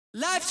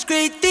Life's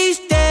great these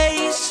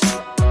days,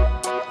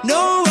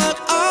 no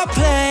work or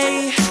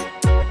play.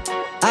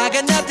 I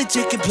got nothing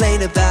to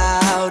complain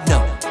about, no,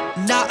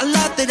 not a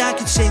lot that I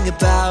can sing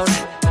about.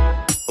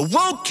 I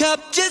woke up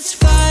just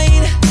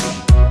fine,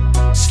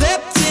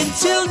 slept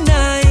until 9.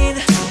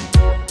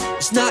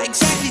 It's not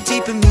exactly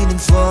deep and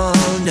meaningful,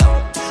 no,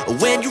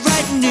 when you're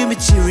writing new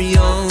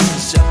material.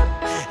 So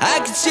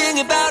I can sing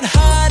about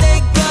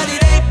heartache, but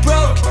it ain't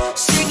broke.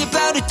 Sing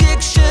about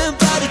addiction,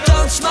 but it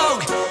don't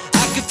smoke.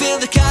 I can feel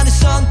the kind of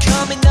song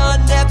coming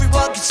on,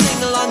 everyone can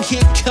sing along.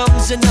 Here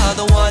comes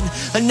another one,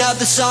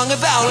 another song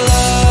about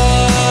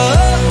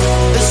love,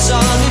 a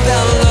song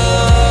about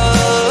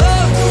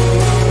love.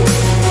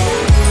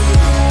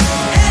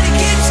 And it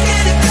keeps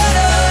getting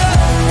better,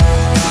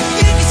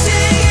 you can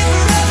sing it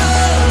forever.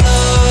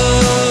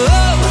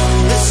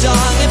 Love, a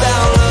song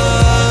about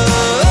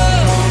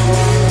love.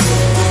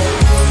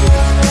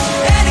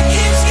 And it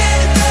keeps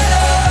getting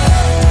better,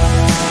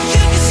 you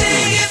can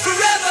sing it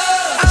forever.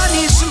 I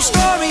need some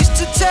stories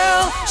to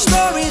tell,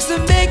 stories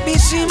that make me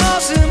seem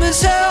awesome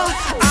as hell.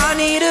 I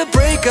need a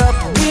breakup,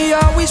 we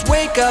always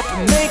wake up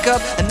and make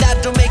up, and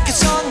that don't make a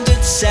song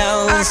that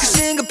sounds. I can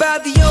sing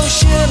about the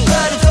ocean,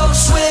 but I don't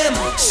swim.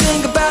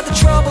 Sing about the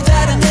trouble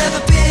that I've never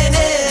been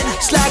in.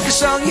 It's like a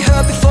song you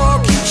heard before,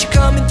 keeps you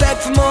coming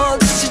back for more.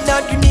 This is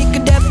not unique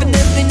and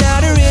definitely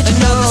not original.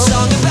 Another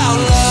song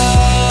about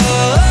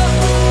love,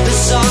 a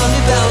song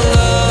about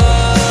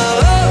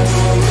love.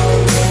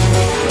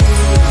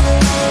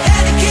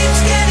 And it keeps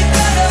getting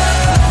better,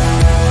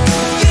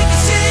 you can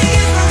sing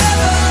it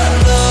forever.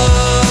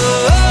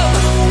 Love,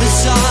 a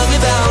song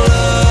about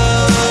love.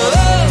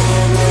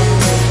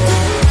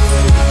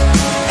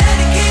 And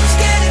it keeps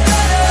getting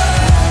better,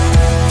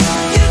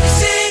 you can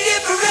sing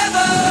it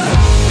forever.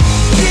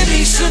 Give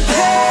me some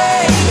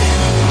pain,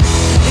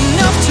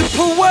 enough to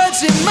put words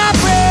in my